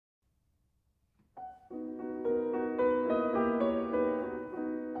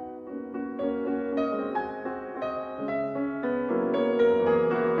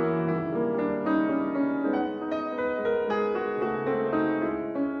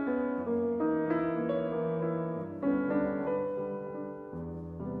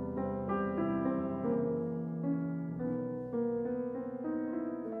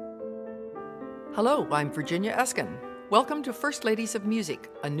Hello, I'm Virginia Eskin. Welcome to First Ladies of Music,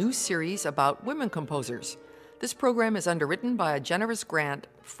 a new series about women composers. This program is underwritten by a generous grant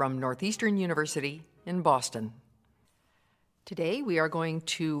from Northeastern University in Boston. Today we are going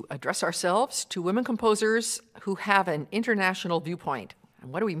to address ourselves to women composers who have an international viewpoint.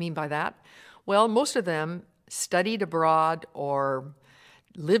 And what do we mean by that? Well, most of them studied abroad or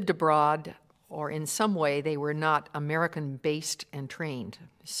lived abroad, or in some way they were not American-based and trained.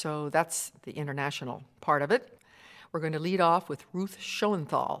 So that's the international part of it. We're going to lead off with Ruth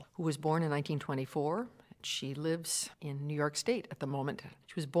Schonthal, who was born in 1924. She lives in New York State at the moment.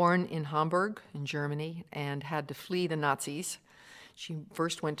 She was born in Hamburg, in Germany, and had to flee the Nazis. She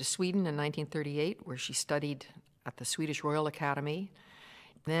first went to Sweden in 1938, where she studied at the Swedish Royal Academy.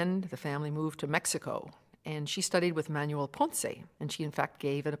 Then the family moved to Mexico, and she studied with Manuel Ponce, and she in fact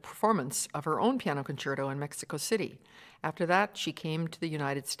gave a performance of her own piano concerto in Mexico City. After that, she came to the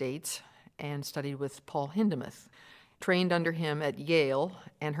United States and studied with Paul Hindemith, trained under him at Yale,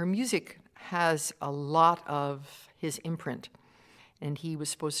 and her music has a lot of his imprint. And he was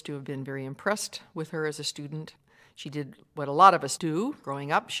supposed to have been very impressed with her as a student. She did what a lot of us do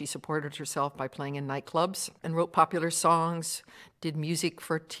growing up. She supported herself by playing in nightclubs and wrote popular songs, did music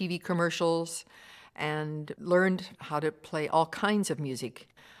for TV commercials, and learned how to play all kinds of music,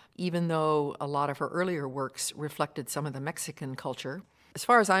 even though a lot of her earlier works reflected some of the Mexican culture. As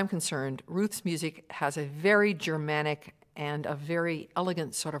far as I'm concerned, Ruth's music has a very Germanic and a very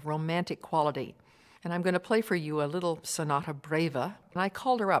elegant sort of romantic quality. And I'm going to play for you a little Sonata Breve. And I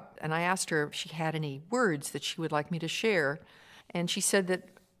called her up and I asked her if she had any words that she would like me to share. And she said that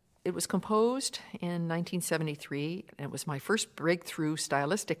it was composed in 1973, and it was my first breakthrough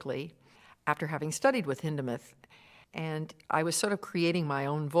stylistically after having studied with Hindemith. And I was sort of creating my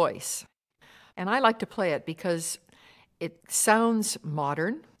own voice. And I like to play it because it sounds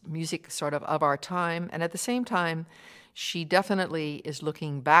modern, music sort of our time, and at the same time, she definitely is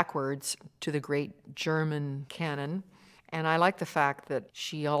looking backwards to the great German canon. And I like the fact that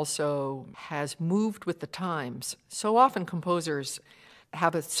she also has moved with the times. So often composers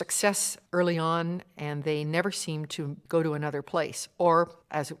have a success early on and they never seem to go to another place. Or,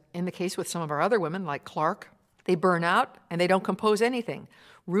 as in the case with some of our other women, like Clark, they burn out and they don't compose anything.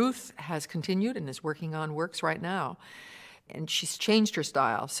 Ruth has continued and is working on works right now. And she's changed her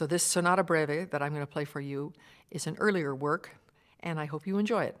style. So this Sonata Breve that I'm going to play for you is an earlier work, and I hope you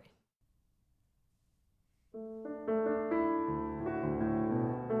enjoy it.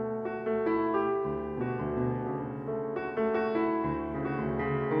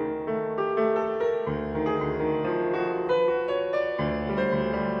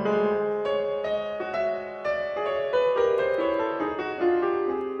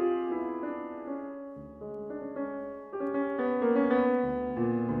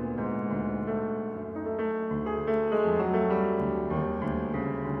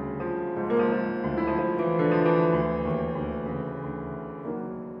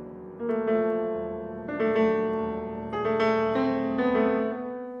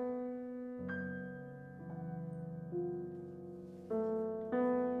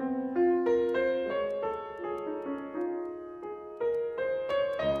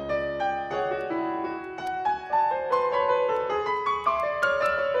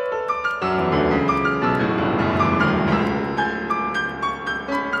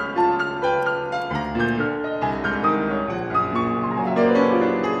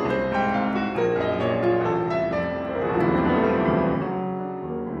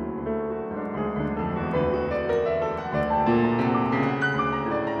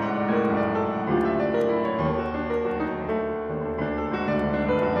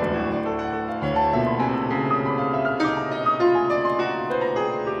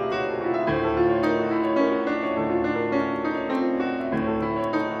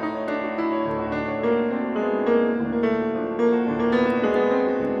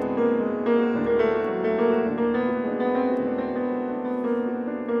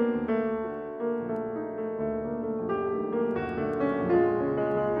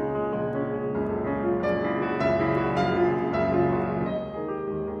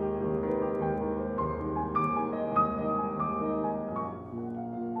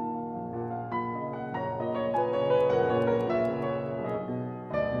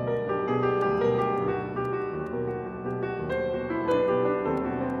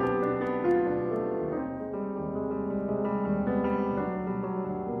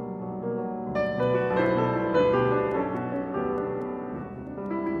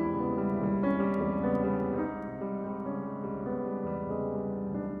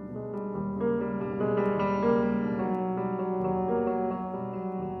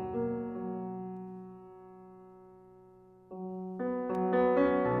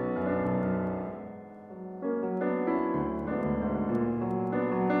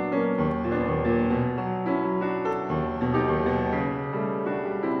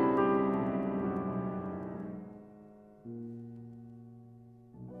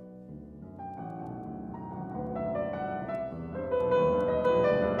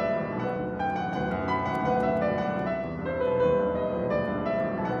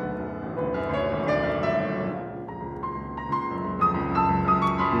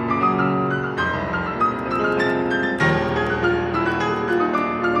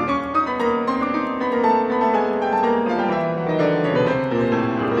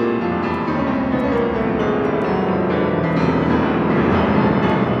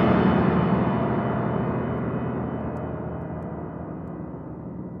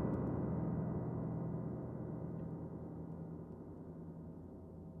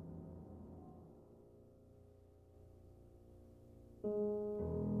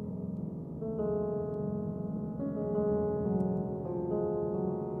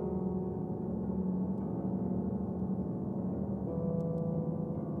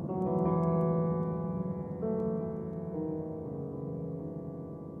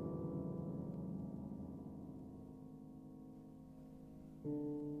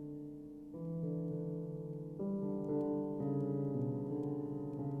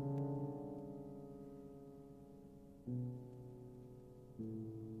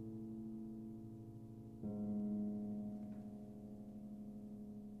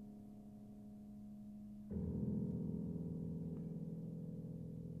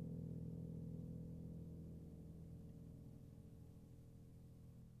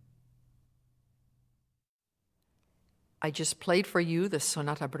 I just played for you the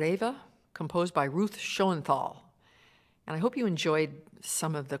Sonata Breve, composed by Ruth Schonthal. And I hope you enjoyed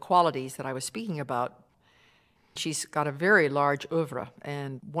some of the qualities that I was speaking about. She's got a very large oeuvre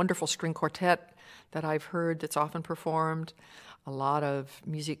and wonderful string quartet that I've heard that's often performed, a lot of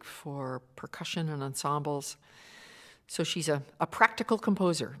music for percussion and ensembles. So she's a practical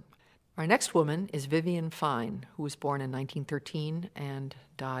composer. Our next woman is Vivian Fine, who was born in 1913 and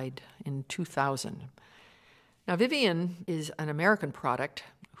died in 2000. Now, Vivian is an American product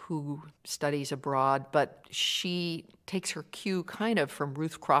who studies abroad, but she takes her cue kind of from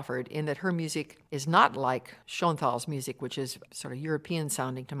Ruth Crawford in that her music is not like Schonthal's music, which is sort of European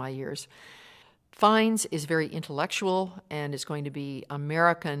sounding to my ears. Fine's is very intellectual and is going to be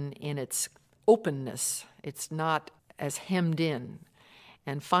American in its openness. It's not as hemmed in.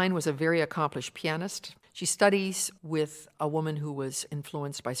 And Fine was a very accomplished pianist. She studies with a woman who was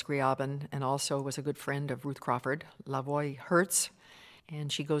influenced by Scriabin and also was a good friend of Ruth Crawford, Lavoie Hertz.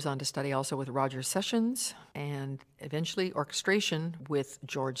 And she goes on to study also with Roger Sessions and eventually orchestration with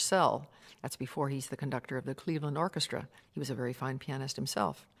George Szell. That's before he's the conductor of the Cleveland Orchestra. He was a very fine pianist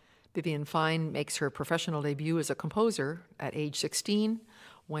himself. Vivian Fine makes her professional debut as a composer at age 16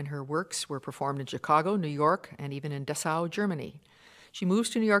 when her works were performed in Chicago, New York, and even in Dessau, Germany. She moves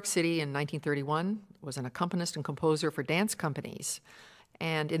to New York City in 1931, was an accompanist and composer for dance companies.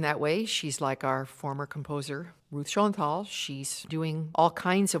 And in that way, she's like our former composer, Ruth Schonthal. She's doing all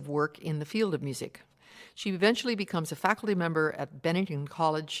kinds of work in the field of music. She eventually becomes a faculty member at Bennington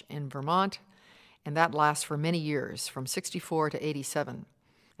College in Vermont, and that lasts for many years, from 64 to 87.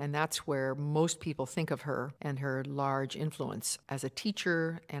 And that's where most people think of her and her large influence as a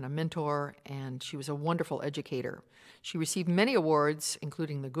teacher and a mentor, and she was a wonderful educator. She received many awards,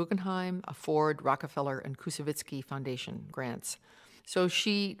 including the Guggenheim, a Ford, Rockefeller, and Kusevitsky Foundation grants. So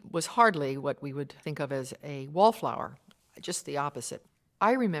she was hardly what we would think of as a wallflower, just the opposite.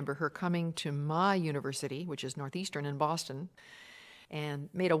 I remember her coming to my university, which is Northeastern in Boston, and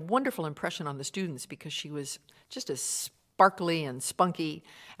made a wonderful impression on the students because she was just as sparkly and spunky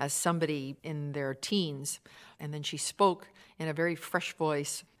as somebody in their teens. And then she spoke in a very fresh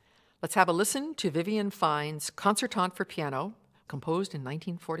voice. Let's have a listen to Vivian Fine's Concertante for piano, composed in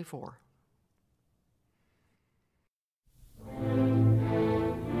 1944.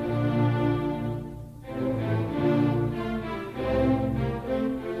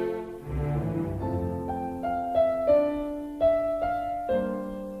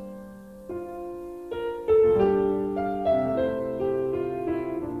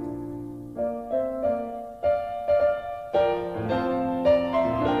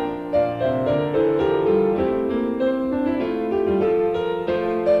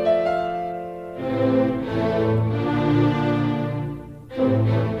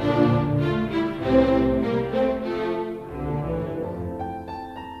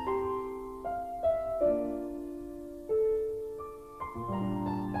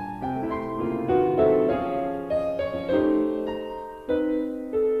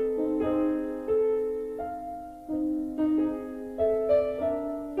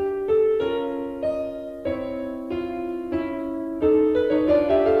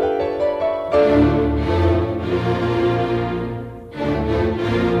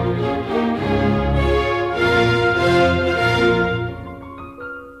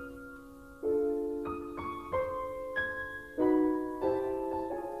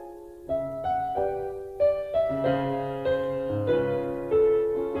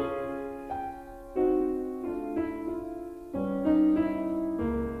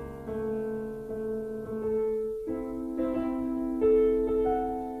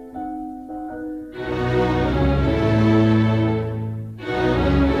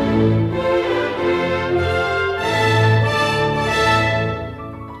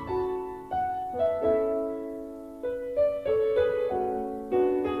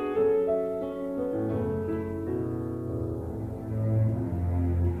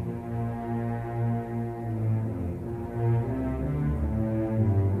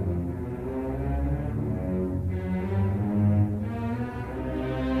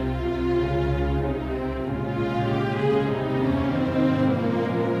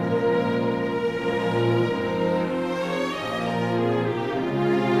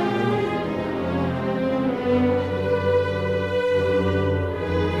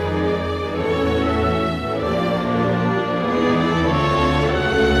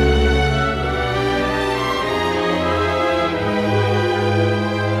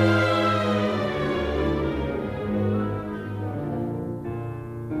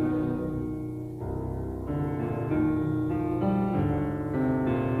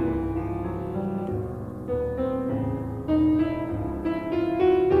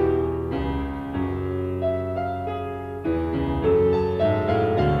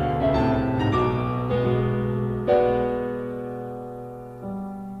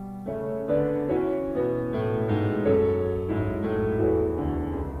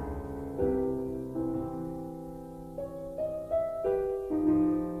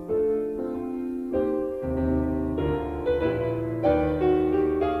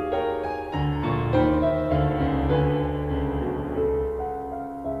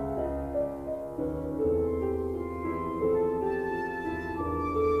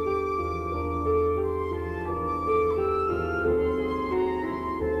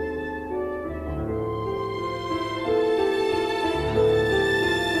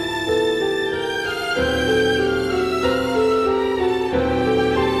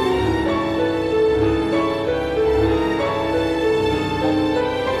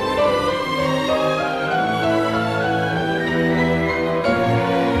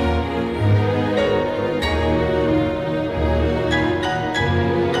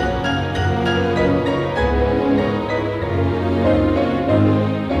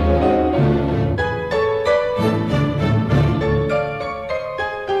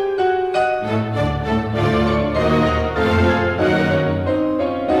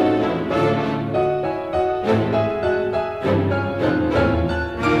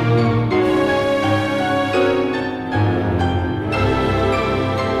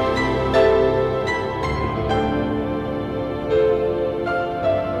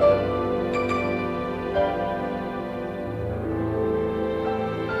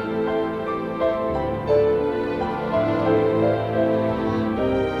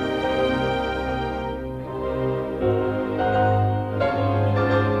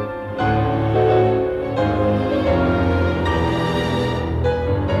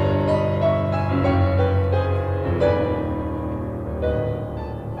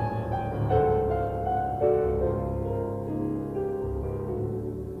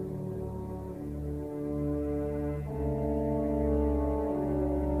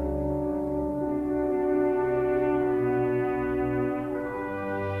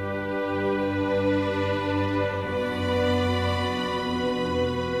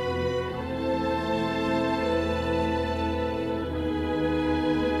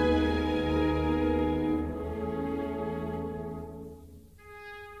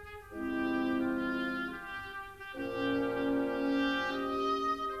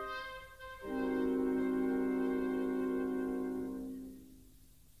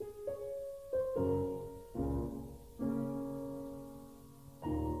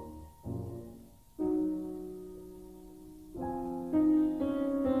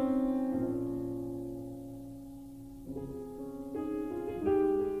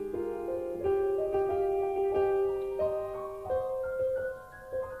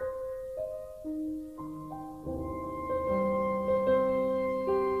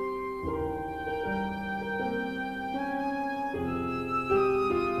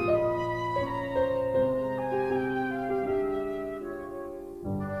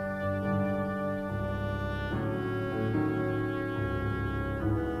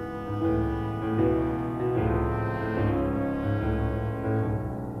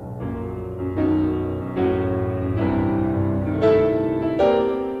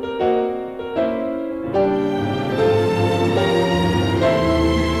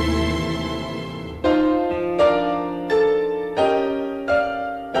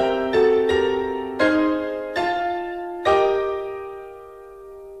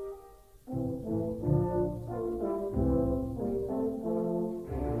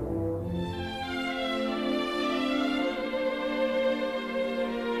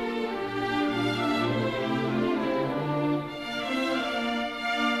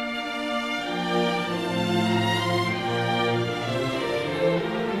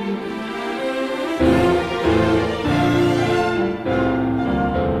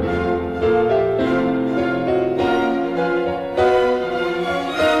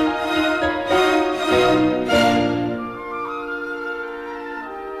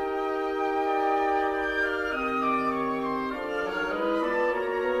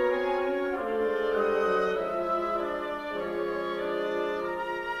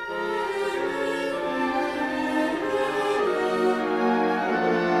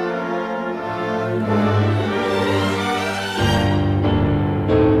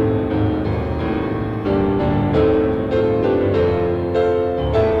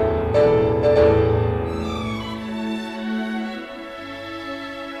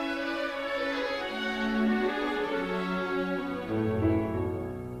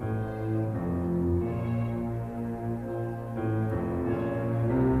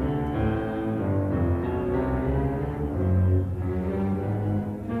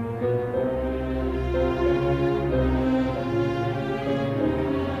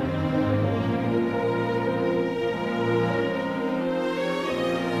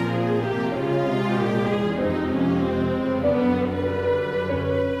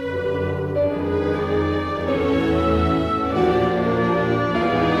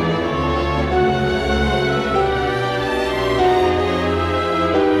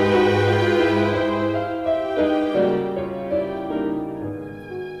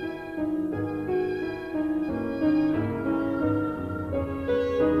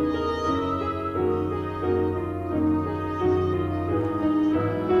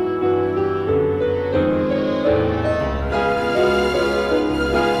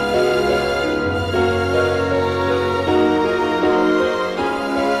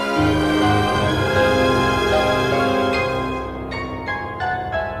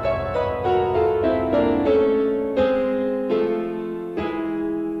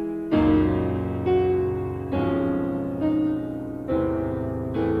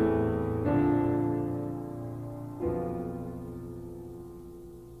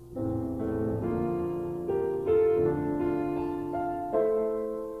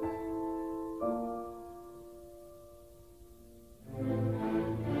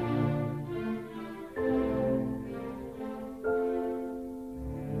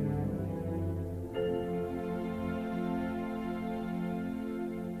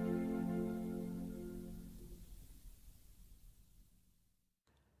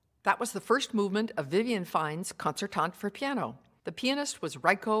 That was the first movement of Vivian Fine's Concertante for piano. The pianist was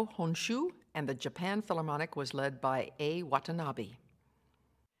Reiko Honshu, and the Japan Philharmonic was led by A. Watanabe.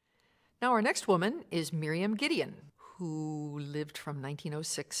 Now our next woman is Miriam Gideon, who lived from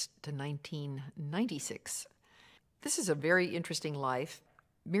 1906 to 1996. This is a very interesting life.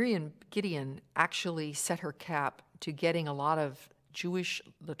 Miriam Gideon actually set her cap to getting a lot of Jewish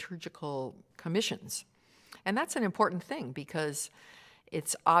liturgical commissions. And that's an important thing because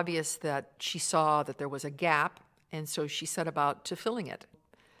it's obvious that she saw that there was a gap, and so she set about to filling it.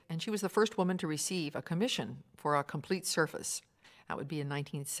 And she was the first woman to receive a commission for a complete surface. That would be in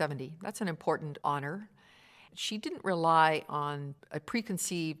 1970. That's an important honor. She didn't rely on a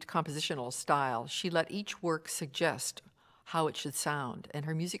preconceived compositional style. She let each work suggest how it should sound, and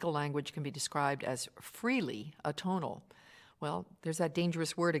her musical language can be described as freely atonal. Well, there's that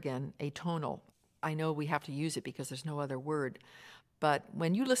dangerous word again, atonal. I know we have to use it because there's no other word. But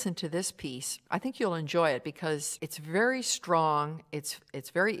when you listen to this piece, I think you'll enjoy it because it's very strong, it's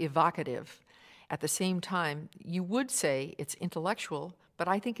very evocative. At the same time, you would say it's intellectual, but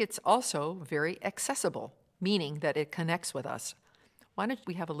I think it's also very accessible, meaning that it connects with us. Why don't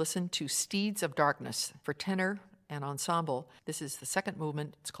we have a listen to Steeds of Darkness for tenor and ensemble. This is the second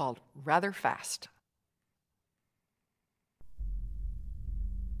movement. It's called Rather Fast.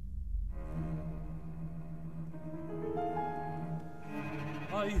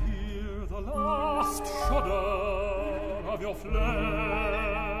 I hear the last shudder of your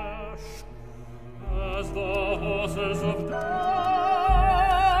flesh as the horses of death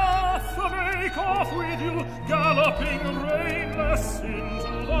make off with you, galloping rainless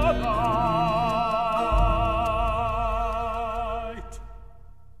into the night.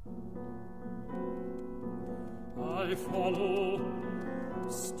 I follow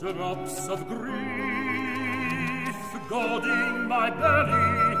stirrups of grief goading my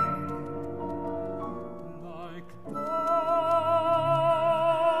belly like dawn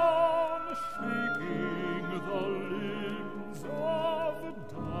shaking the limbs of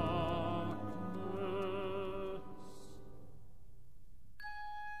darkness.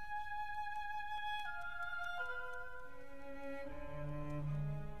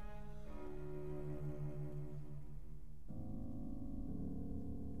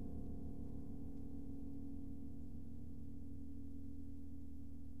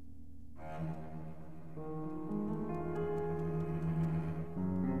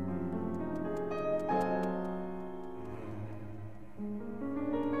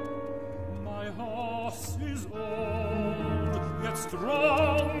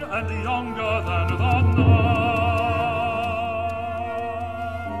 Strong and younger than the night.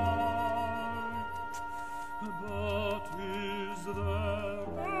 But is there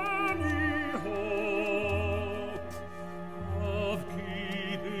any hope of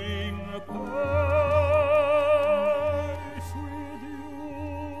keeping pace with you?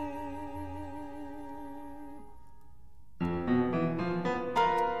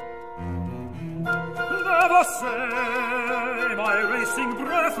 Never say my racing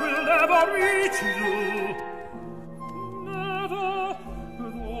breath will never reach you. Never,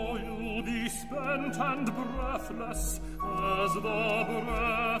 though you'll be spent and breathless as the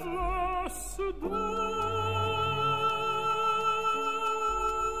breathless dawn.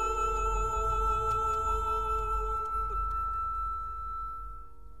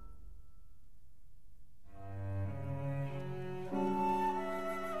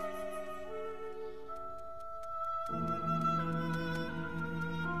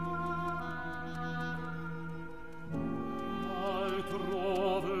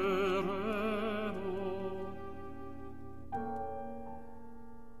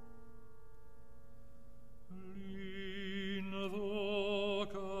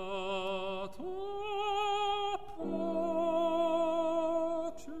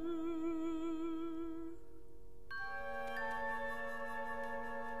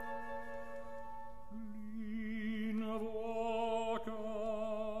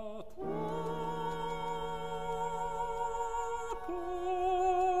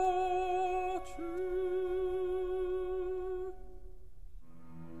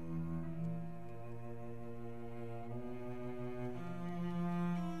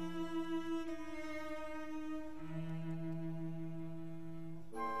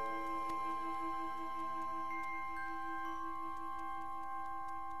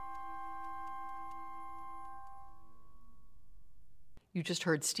 You just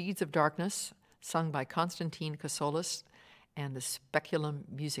heard Steeds of Darkness, sung by Konstantin Kasolis and the Speculum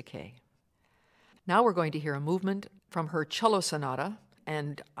Musicae. Now we're going to hear a movement from her cello sonata,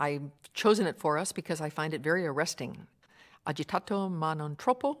 and I've chosen it for us because I find it very arresting. Agitato ma non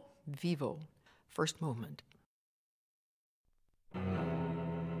troppo Vivo, first movement.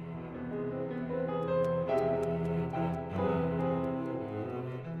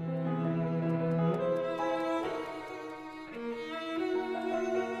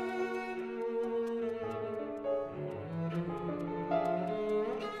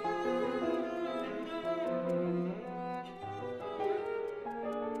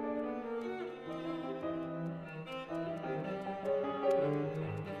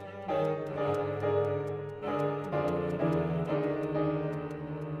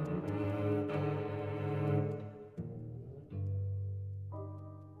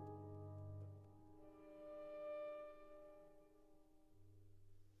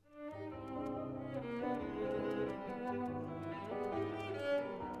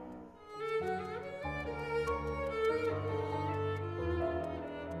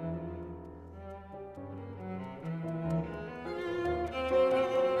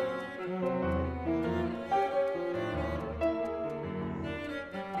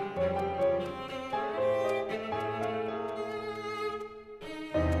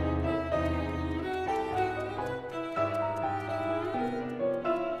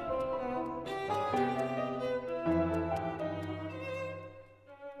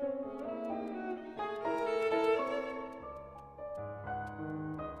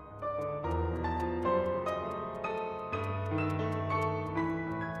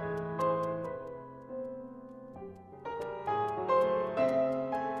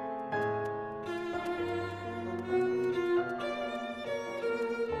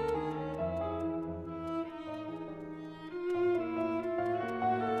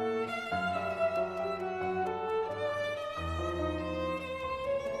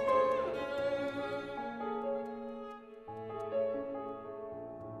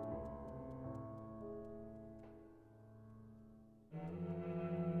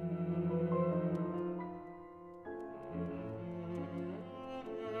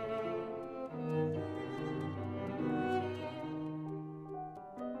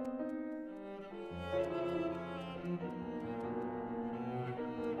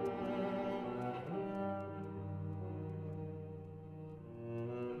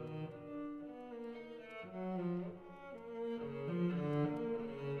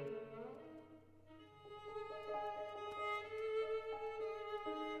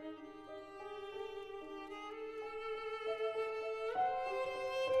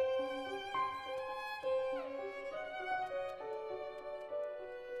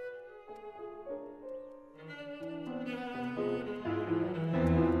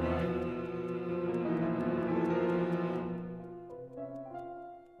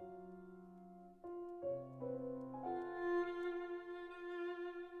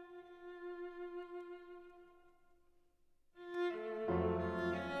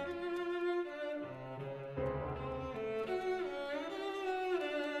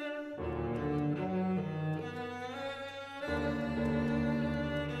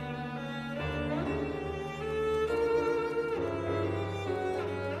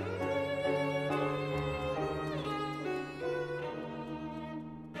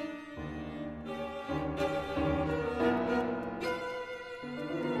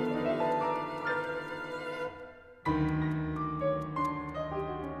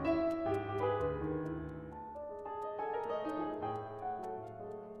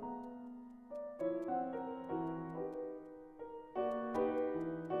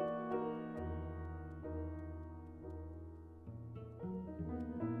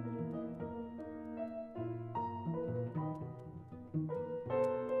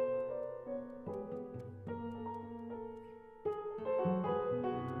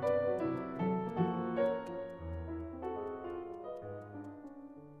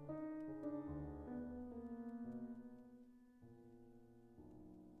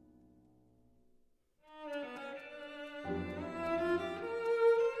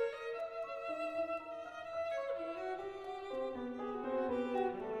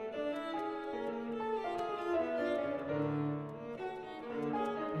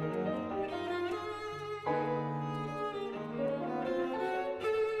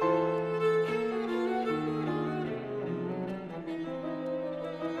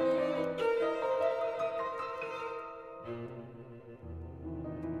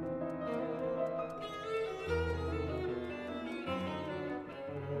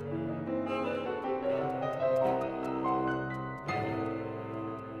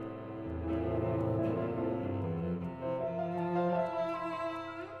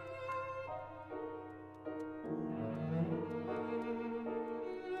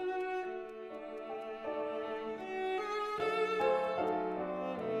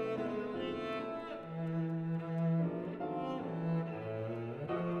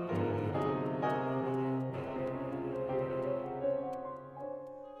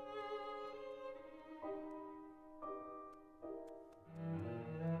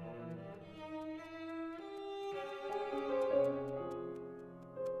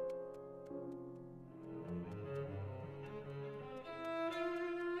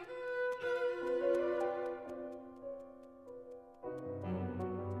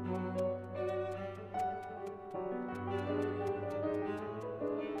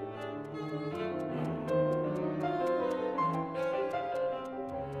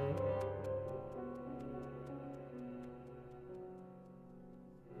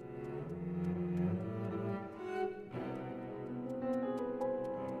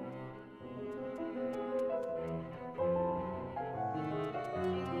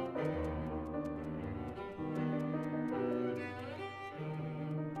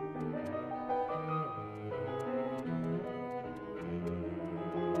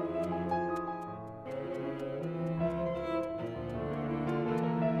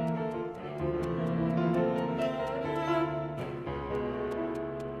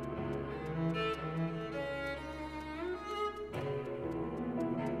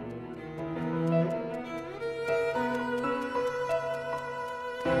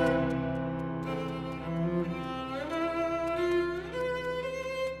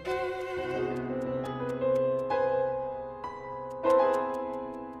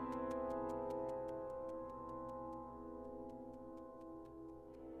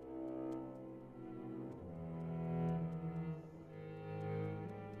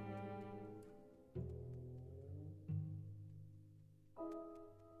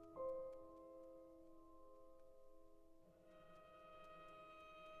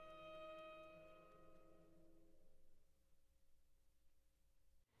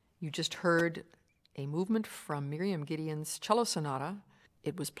 You just heard a movement from Miriam Gideon's cello sonata.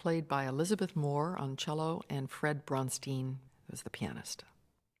 It was played by Elizabeth Moore on cello and Fred Bronstein was the pianist.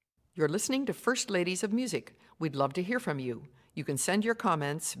 You're listening to First Ladies of Music. We'd love to hear from you. You can send your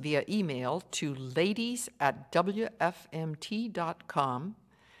comments via email to ladies@wfmt.com.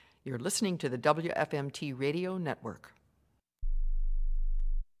 You're listening to the WFMT Radio Network.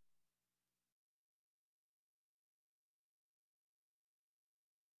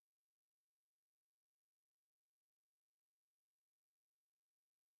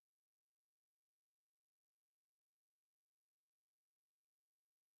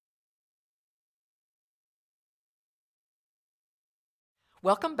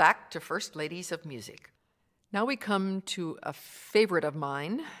 Welcome back to First Ladies of Music. Now we come to a favorite of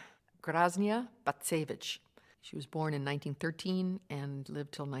mine, Grażyna Bacewicz. She was born in 1913 and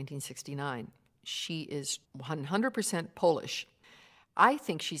lived till 1969. She is 100% Polish. I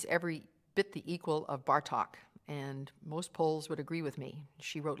think she's every bit the equal of Bartók, and most Poles would agree with me.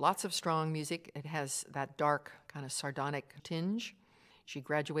 She wrote lots of strong music. It has that dark, kind of sardonic tinge. She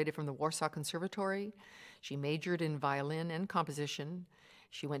graduated from the Warsaw Conservatory. She majored in violin and composition.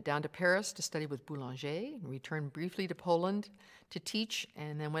 She went down to Paris to study with Boulanger, returned briefly to Poland to teach,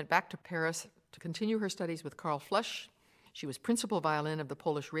 and then went back to Paris to continue her studies with Karl Flusch. She was principal violin of the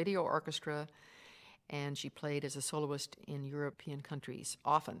Polish Radio Orchestra, and she played as a soloist in European countries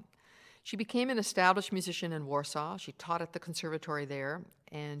often. She became an established musician in Warsaw. She taught at the conservatory there,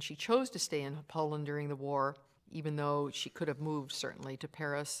 and she chose to stay in Poland during the war, even though she could have moved certainly to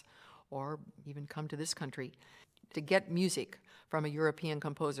Paris or even come to this country. To get music from a European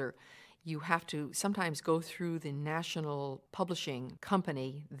composer, you have to sometimes go through the national publishing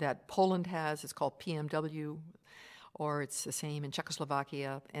company that Poland has. It's called PMW, or it's the same in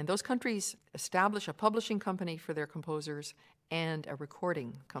Czechoslovakia. And those countries establish a publishing company for their composers and a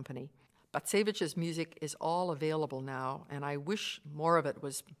recording company. Bacewicz's music is all available now, and I wish more of it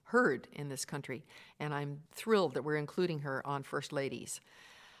was heard in this country. And I'm thrilled that we're including her on First Ladies.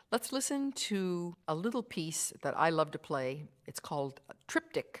 Let's listen to a little piece that I love to play. It's called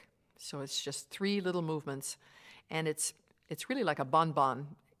Triptych. So it's just 3 little movements, and it's really like a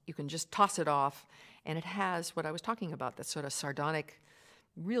bonbon. You can just toss it off, and it has what I was talking about, that sort of sardonic,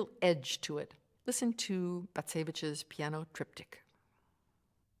 real edge to it. Listen to Bacewicz's piano Triptych.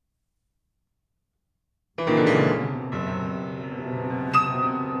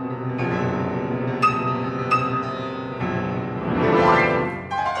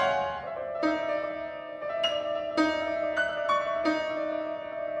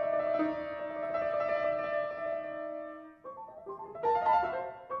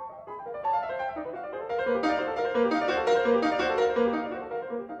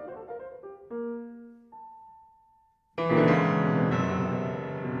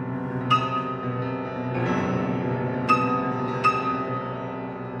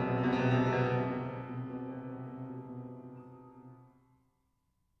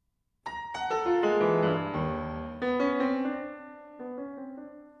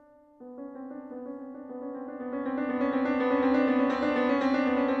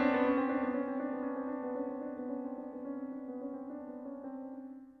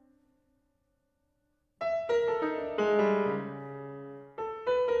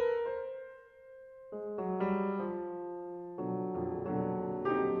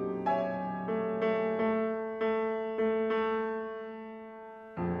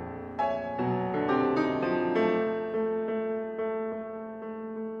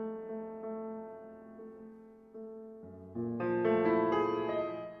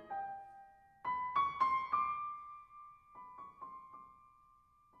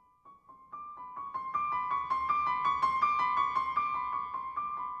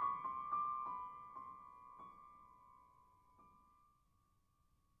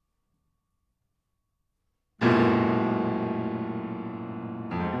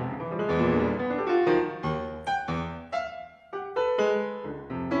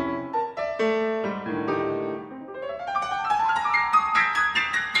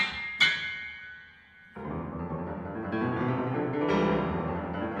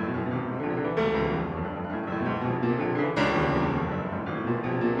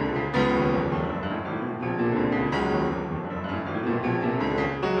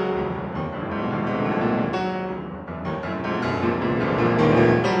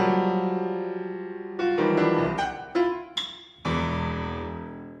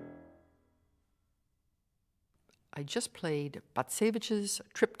 I just played Bacewicz's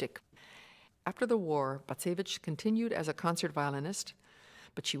Triptych. After the war, Bacewicz continued as a concert violinist,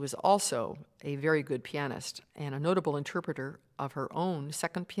 but she was also a very good pianist and a notable interpreter of her own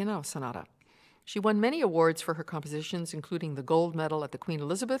second piano sonata. She won many awards for her compositions, including the gold medal at the Queen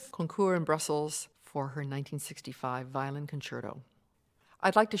Elizabeth Concours in Brussels for her 1965 violin concerto.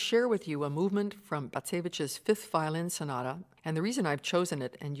 I'd like to share with you a movement from Bacewicz's Fifth Violin Sonata, and the reason I've chosen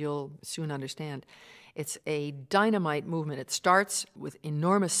it, and you'll soon understand, it's a dynamite movement. It starts with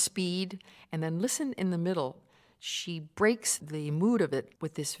enormous speed, and then listen in the middle. She breaks the mood of it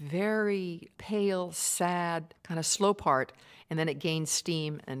with this very pale, sad, kind of slow part, and then it gains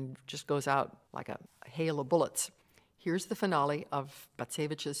steam and just goes out like a hail of bullets. Here's the finale of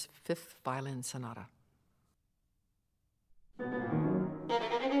Bacewicz's Fifth Violin Sonata.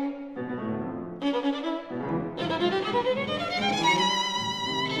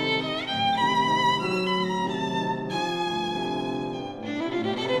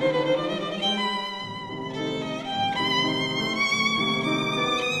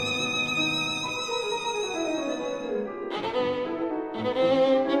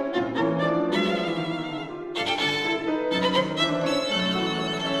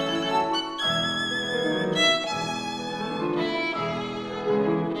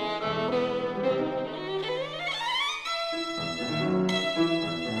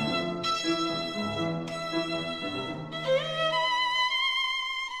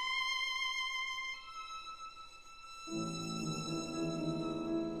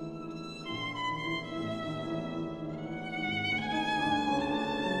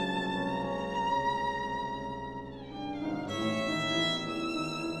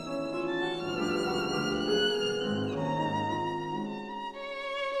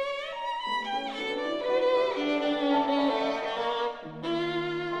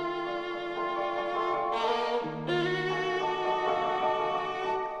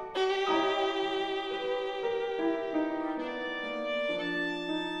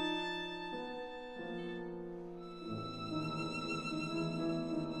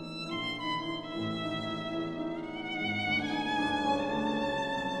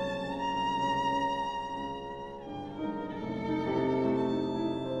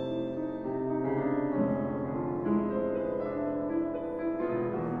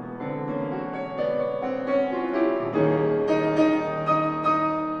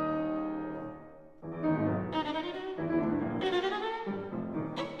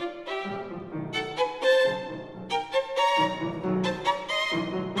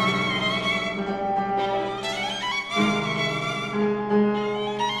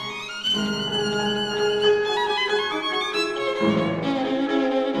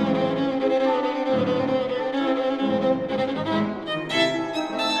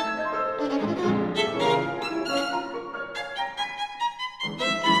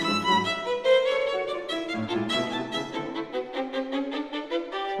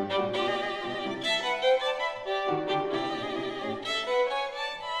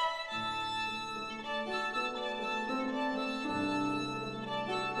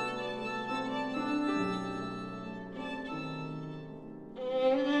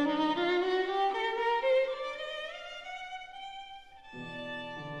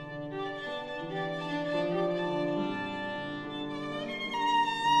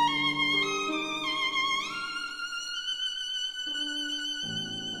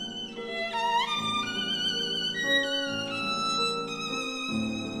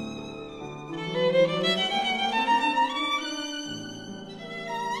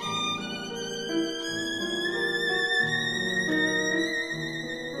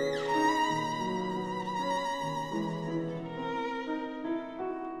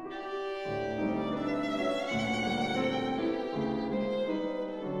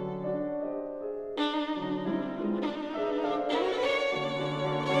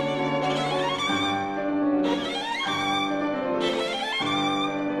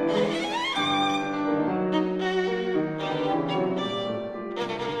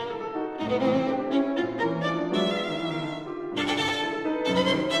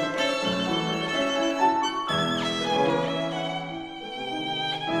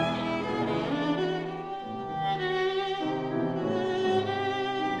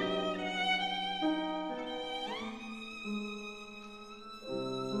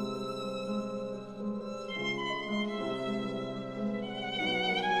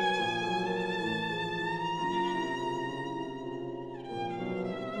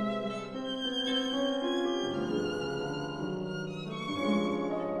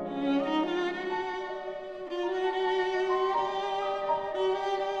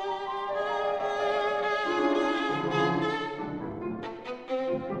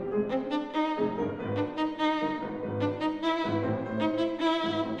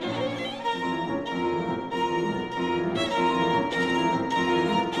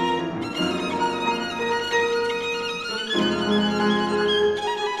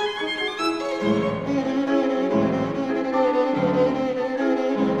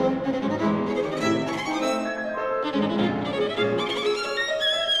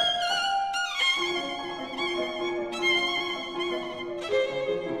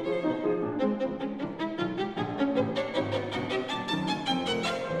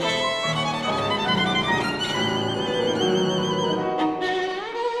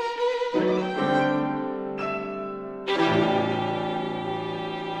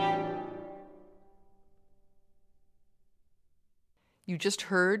 You just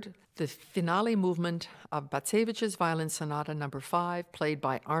heard the finale movement of Bacewicz's Violin Sonata No. 5, played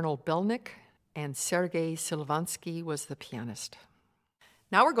by Arnold Belnik, and Sergei Silvansky was the pianist.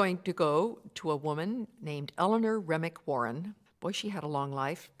 Now we're going to go to a woman named Eleanor Remick Warren. Boy, she had a long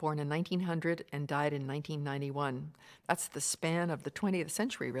life, born in 1900 and died in 1991. That's the span of the 20th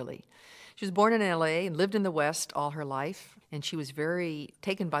century, really. She was born in LA and lived in the West all her life, and she was very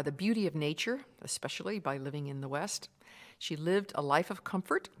taken by the beauty of nature, especially by living in the West. She lived a life of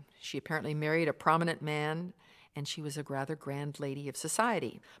comfort. She apparently married a prominent man, and she was a rather grand lady of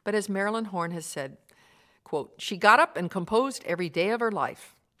society. But as Marilyn Horne has said, quote, she got up and composed every day of her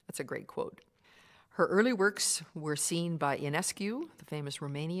life. That's a great quote. Her early works were seen by Ionescu, the famous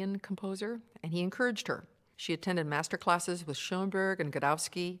Romanian composer, and he encouraged her. She attended master classes with Schoenberg and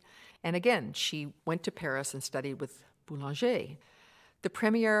Godowsky, and again, she went to Paris and studied with Boulanger. The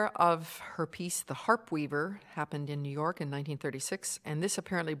premiere of her piece, The Harp Weaver, happened in New York in 1936, and this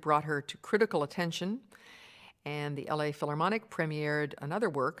apparently brought her to critical attention. And the LA Philharmonic premiered another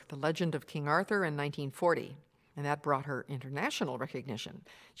work, The Legend of King Arthur, in 1940, and that brought her international recognition.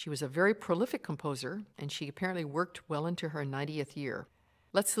 She was a very prolific composer, and she apparently worked well into her 90th year.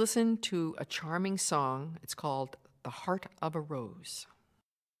 Let's listen to a charming song. It's called The Heart of a Rose.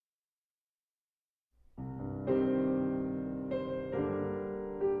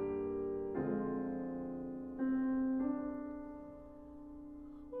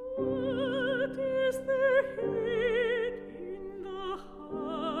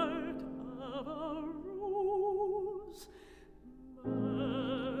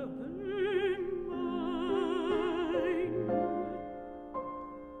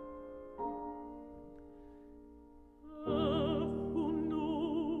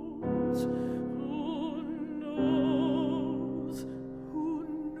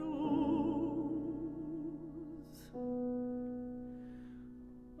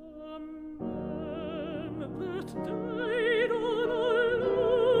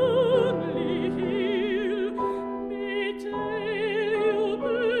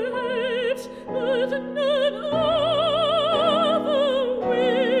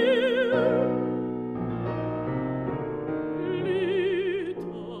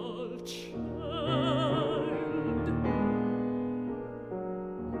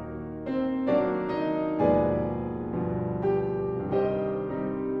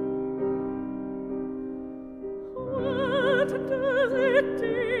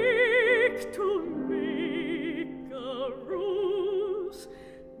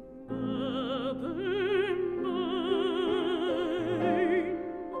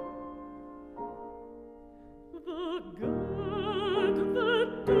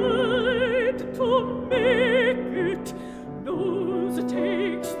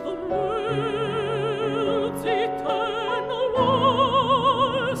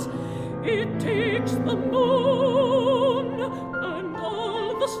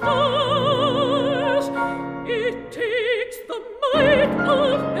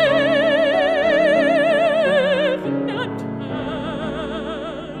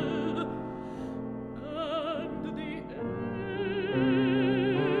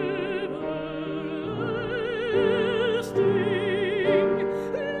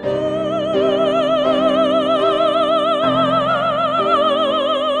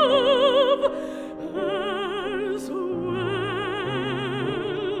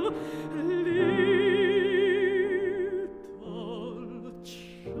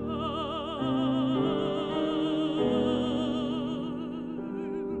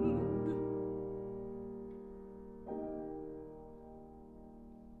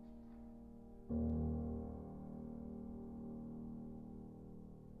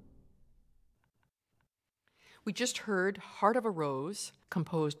 We just heard Heart of a Rose,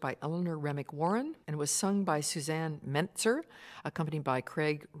 composed by Eleanor Remick Warren, and was sung by Suzanne Mentzer, accompanied by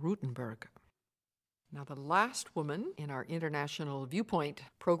Craig Rutenberg. Now, the last woman in our International Viewpoint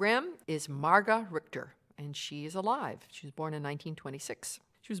program is Marga Richter, and she is alive. She was born in 1926.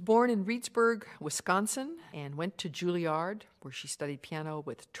 She was born in Reedsburg, Wisconsin, and went to Juilliard, where she studied piano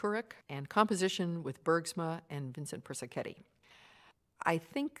with Turek and composition with Bergsma and Vincent Persichetti. I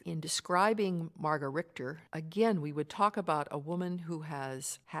think in describing Marga Richter, again, we would talk about a woman who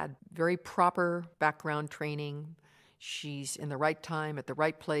has had very proper background training. She's in the right time, at the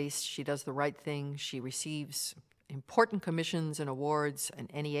right place. She does the right thing. She receives important commissions and awards, an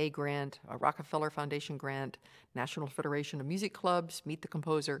NEA grant, a Rockefeller Foundation grant, National Federation of Music Clubs, Meet the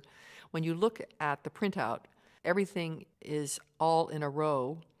Composer. When you look at the printout, everything is all in a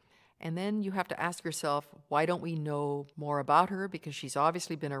row. And then you have to ask yourself, why don't we know more about her? Because she's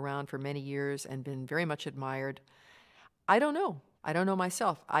obviously been around for many years and been very much admired. I don't know, I don't know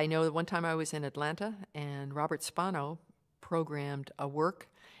myself. I know that one time I was in Atlanta and Robert Spano programmed a work,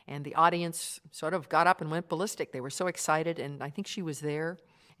 and the audience sort of got up and went ballistic. They were so excited, and I think she was there,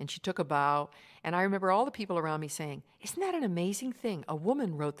 and she took a bow. And I remember all the people around me saying, "Isn't that an amazing thing? A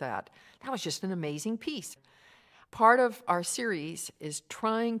woman wrote that. That was just an amazing piece." Part of our series is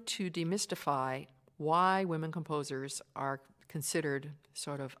trying to demystify why women composers are considered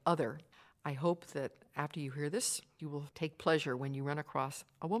sort of other. I hope that after you hear this, you will take pleasure when you run across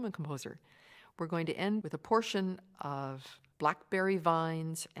a woman composer. We're going to end with a portion of Blackberry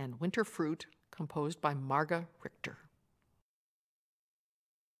Vines and Winter Fruit, composed by Marga Richter.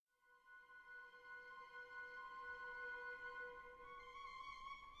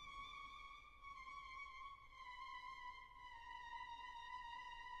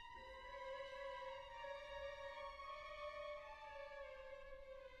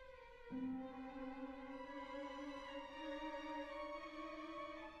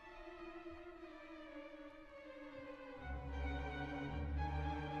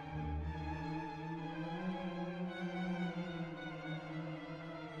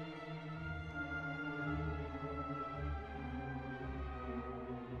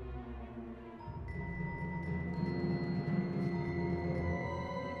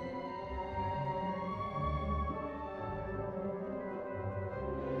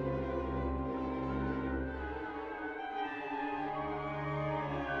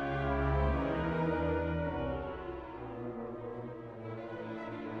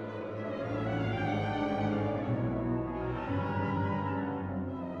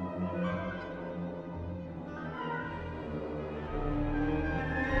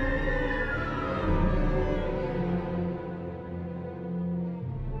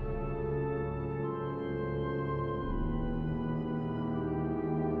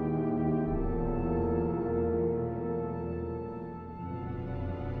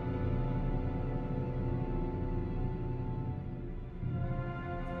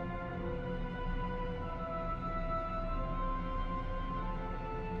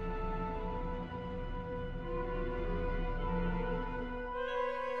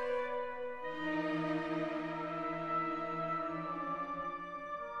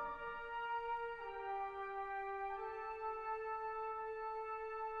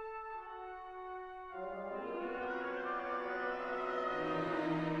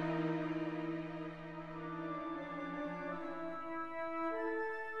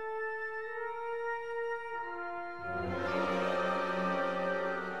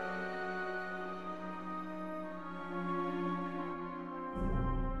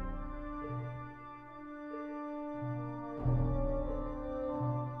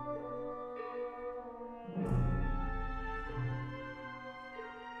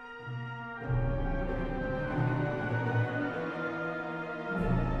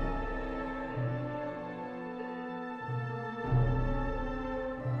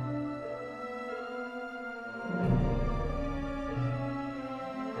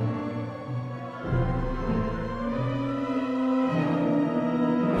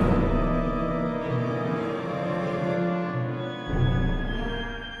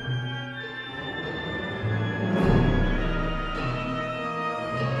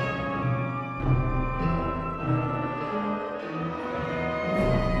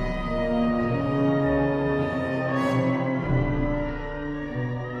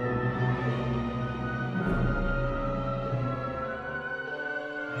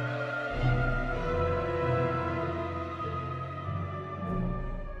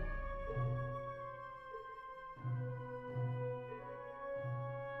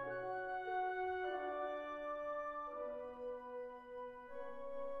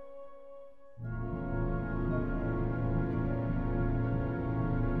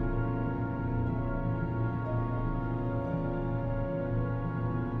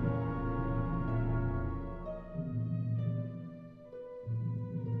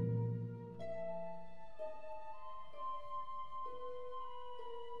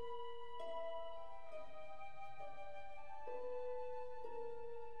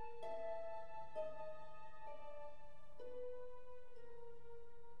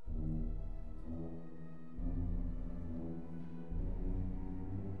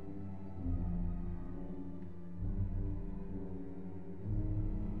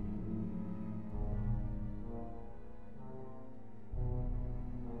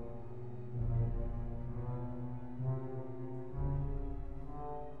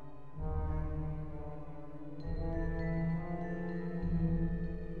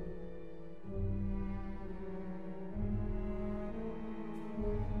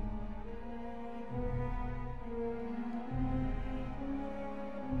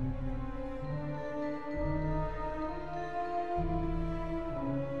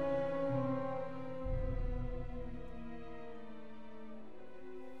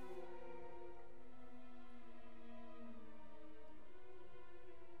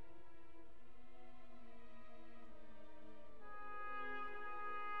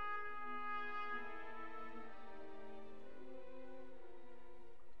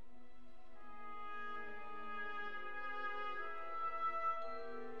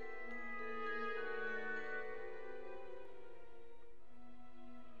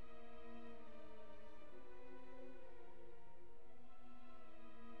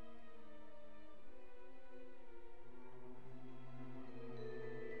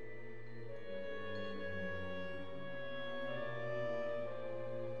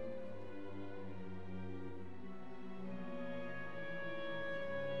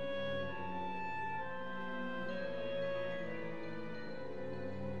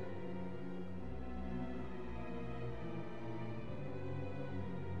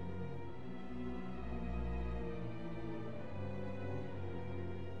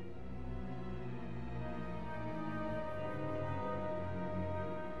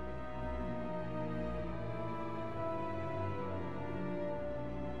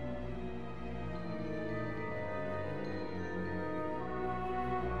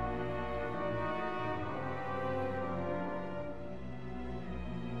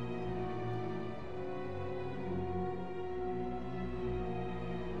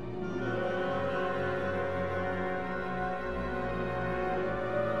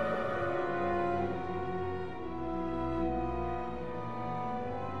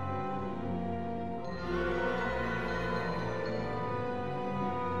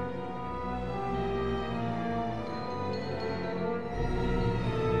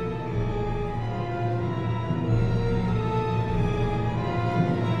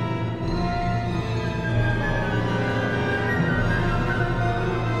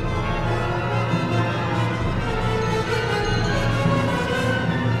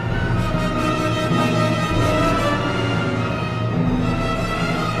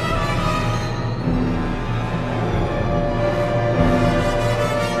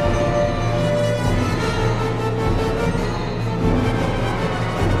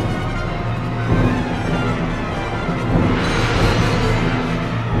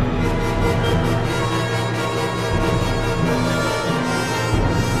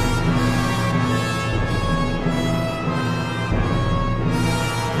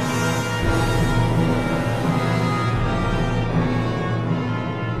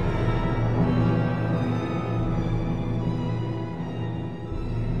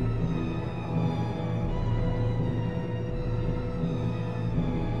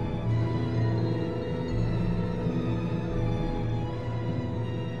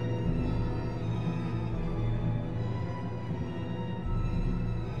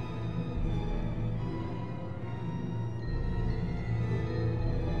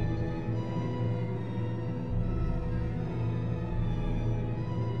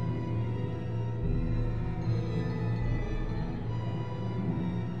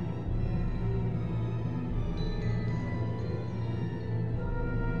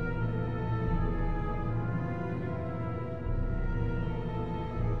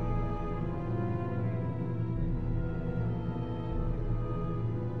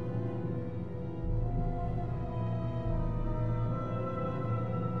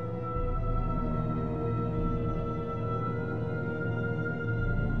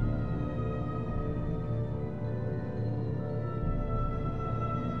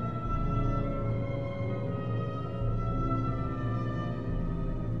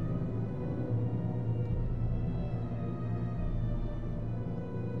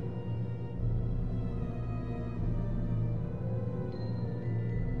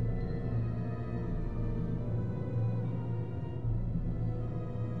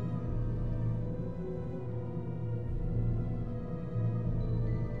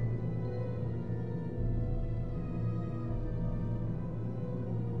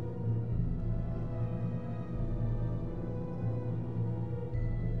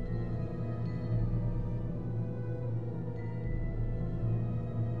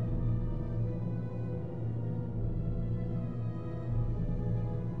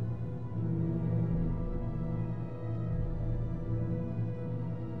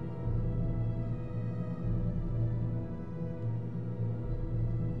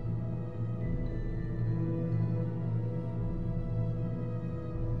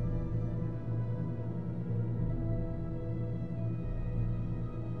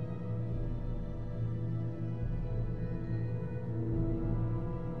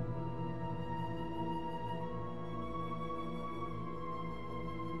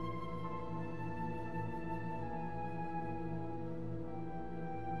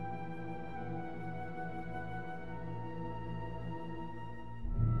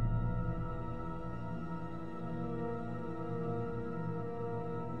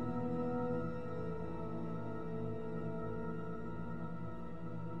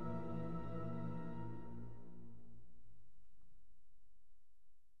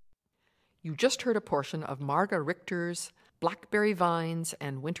 You just heard a portion of Marga Richter's Blackberry Vines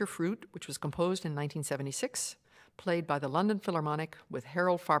and Winter Fruit, which was composed in 1976, played by the London Philharmonic with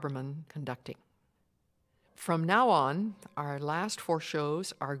Harold Farberman conducting. From now on, our last 4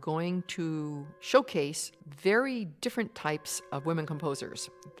 shows are going to showcase very different types of women composers.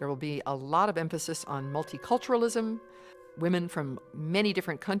 There will be a lot of emphasis on multiculturalism, women from many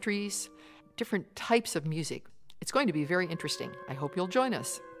different countries, different types of music. It's going to be very interesting. I hope you'll join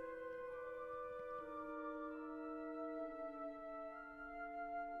us.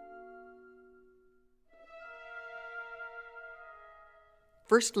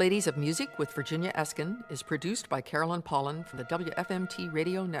 First Ladies of Music with Virginia Eskin is produced by Carolyn Pollan from the WFMT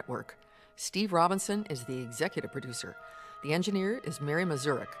Radio Network. Steve Robinson is the executive producer. The engineer is Miriam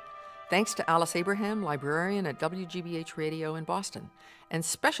Gideon. Thanks to Alice Abraham, librarian at WGBH Radio in Boston. And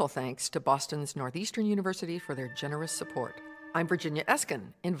special thanks to Boston's Northeastern University for their generous support. I'm Virginia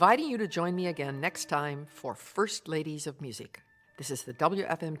Eskin, inviting you to join me again next time for First Ladies of Music. This is the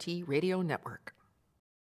WFMT Radio Network.